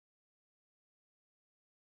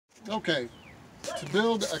Okay, to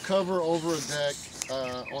build a cover over a deck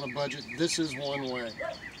on a budget, this is one way.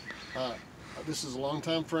 This is a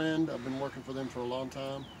longtime friend. I've been working for them for a long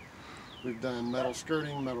time. We've done metal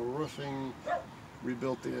skirting, metal roofing,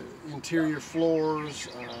 rebuilt the interior floors,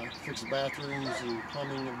 fixed bathrooms and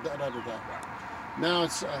plumbing, and da-da-da-da. Now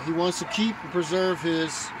he wants to keep and preserve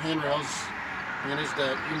his handrails and his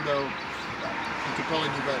deck, even though he could probably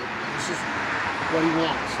do better. This is what he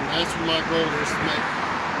wants, and that's what my goal is, to make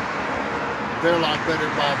their life better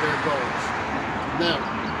by their goals. Now,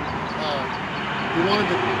 he wanted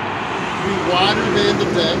to be wider than the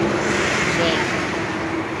deck, so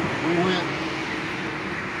we went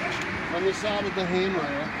on the side of the handrail,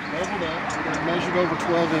 leveled up, and measured over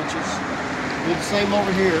 12 inches. Did the same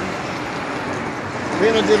over here.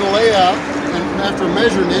 Then I did a layout, and after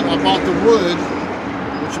measuring it, I bought the wood,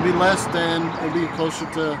 which would be less than, it'd be closer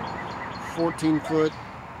to 14 foot,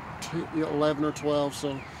 11 or 12.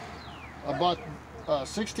 So I bought a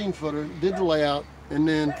 16 footer, did the layout, and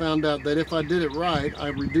then found out that if I did it right, I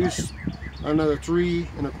reduced another 3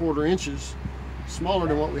 1/4 inches smaller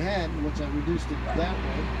than what we had, which I reduced it that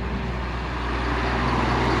way.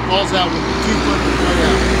 Falls out with a 2-foot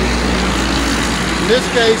layout. In this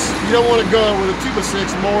case, you don't want to go with a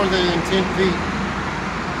 2x6 more than 10 feet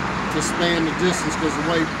to span the distance, because the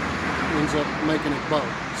weight ends up making it bow.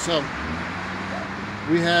 So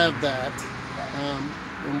we have that,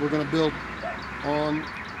 and we're going to build on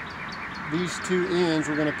these two ends.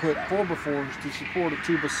 We're going to put 4x4s to support a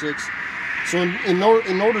 2x6. So in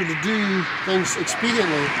order to do things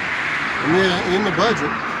expediently and then in the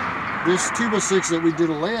budget, this 2x6 that we did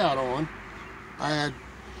a layout on, I had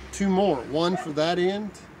 2 more. One for that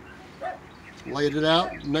end, laid it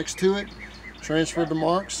out next to it, transferred the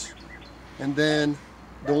marks, and then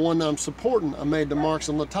the one that I'm supporting, I made the marks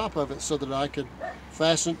on the top of it so that I could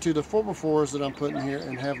fasten it to the 4x4s that I'm putting here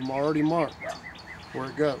and have them already marked where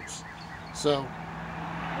it goes. So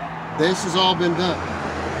this has all been done.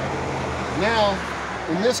 Now,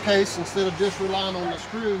 in this case, instead of just relying on the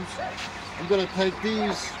screws, I'm going to take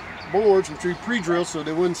these boards, which we pre-drilled so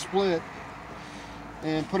they wouldn't split,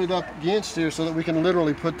 and put it up against here so that we can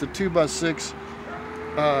literally put the 2x6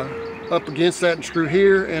 up against that and screw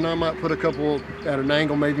here, and I might put a couple at an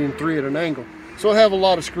angle, maybe even 3 at an angle. So I have a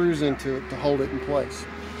lot of screws into it to hold it in place.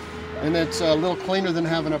 And it's a little cleaner than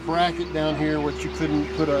having a bracket down here, which you couldn't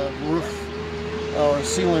put a roof or a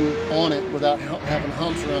ceiling on it without having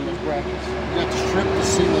humps around those brackets. You have to strip the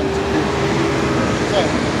ceiling to do it. So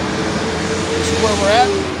this is where we're at.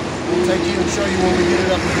 We'll take you and show you when we get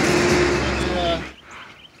it up.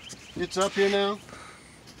 It's up here now,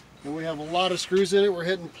 and we have a lot of screws in it. We're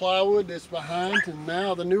hitting plywood that's behind, and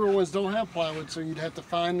now the newer ones don't have plywood, so you'd have to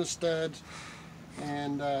find the studs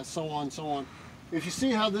and so on and so on. If you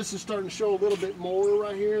see how this is starting to show a little bit more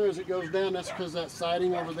right here as it goes down, that's because that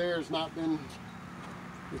siding over there has not been,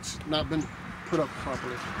 it's not been put up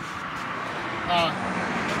properly.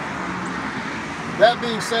 That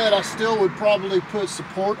being said, I still would probably put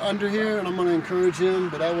support under here, and I'm going to encourage him,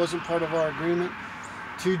 but that wasn't part of our agreement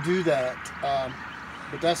to do that.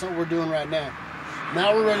 But that's what we're doing right now.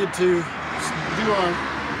 Now we're ready to do our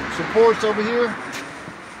supports over here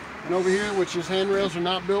and over here, which his handrails are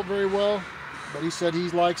not built very well, but he said he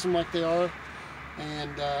likes them like they are,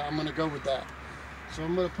 and I'm going to go with that. So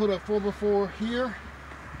I'm going to put a 4x4 here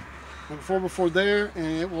and a 4x4 there, and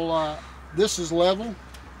it will, this is level,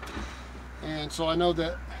 and so I know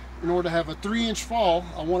that in order to have a 3-inch fall,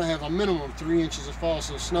 I want to have a minimum of 3 inches of fall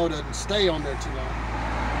so the snow doesn't stay on there too long.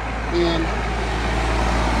 And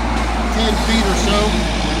 10 feet or so,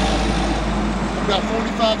 I've got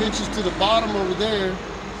 45 inches to the bottom over there,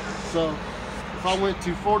 so if I went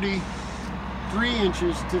to 43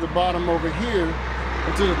 inches to the bottom over here,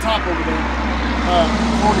 or to the top over there,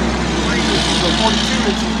 43 inches or 42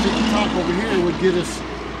 inches to the top over here would get us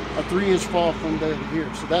a 3-inch fall from there to here.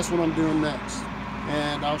 So that's what I'm doing next,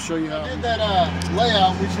 and I'll show you how. I did that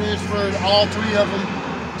layout. We transferred all 3 of them,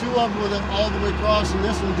 2 of them with it all the way across, and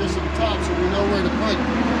this one just at the top, so we know where to put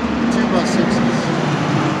the 2x6s.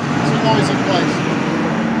 So it's always in place.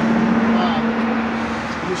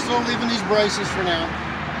 We're still leaving these braces for now.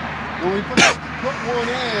 When we put one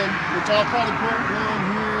in, which I'll probably put one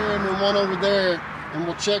here and then one over there, and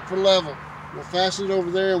we'll check for level. We'll fasten it over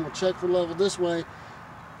there and we'll check for level this way,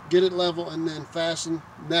 get it level, and then fasten.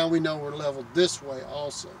 Now we know we're level this way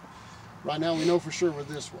also. Right now we know for sure we're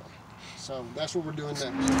this way. So that's what we're doing next.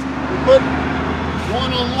 We put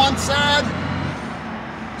one on one side,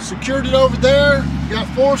 secured it over there, got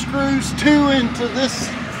 4 screws, 2 into this,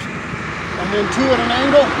 and then 2 at an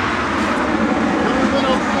angle. Then we went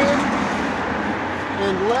over here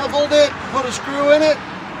and leveled it, put a screw in it,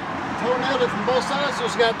 toe nailed it from both sides, so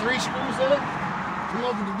it's got 3 screws there. Come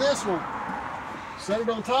over to this one, set it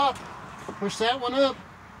on top, push that one up,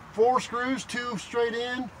 4 screws, 2 straight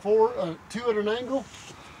in, 2 at an angle,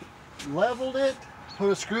 leveled it, put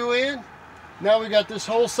a screw in. Now we got this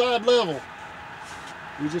whole side level.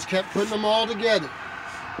 We just kept putting them all together.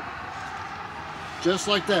 Just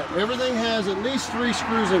like that. Everything has at least 3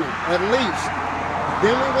 screws in it, at least.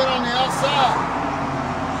 Then we went on the outside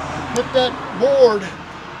and put that board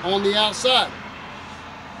on the outside.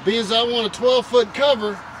 Being as I want a 12-foot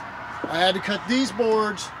cover, I had to cut these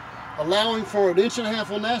boards, allowing for 1.5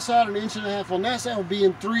 inches on that side and 1.5 inches on that side,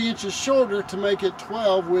 being 3 inches shorter to make it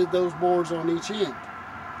 12 with those boards on each end.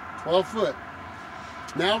 12 foot.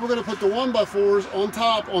 Now we're going to put the 1x4s on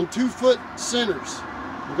top on 2-foot centers.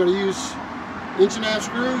 We're going to use 1.5 inch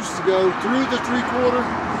screws to go through the 3/4,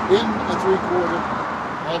 in a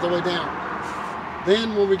 3/4, all the way down.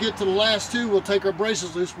 Then when we get to the last 2, we'll take our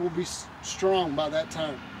braces loose. We'll be strong by that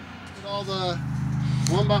time. Put all the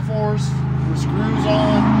 1x4s with screws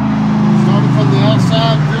on, starting from the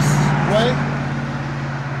outside this way.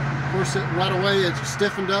 Of course, right away it's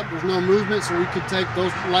stiffened up. There's no movement, so we could take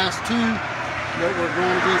those last 2 that we're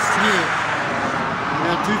going against here. We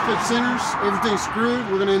have 2-foot centers, everything's screwed.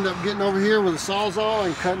 We're going to end up getting over here with a sawzall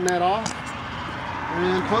and cutting that off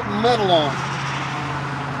and putting metal on.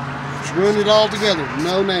 Screwing it all together,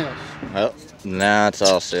 no nails. Well, now it's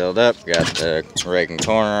all sealed up. Got the rake and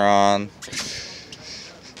corner on.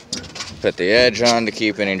 Put the edge on to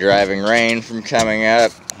keep any driving rain from coming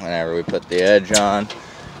up. Whenever we put the edge on,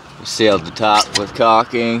 we sealed the top with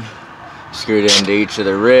caulking. Screwed into each of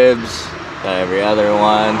the ribs. Got every other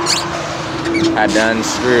one. I done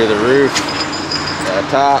unscrew the roof at the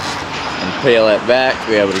top and peel it back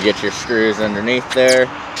to be able to get your screws underneath there.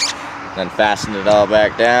 Then fasten it all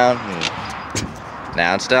back down. And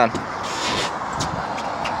now it's done.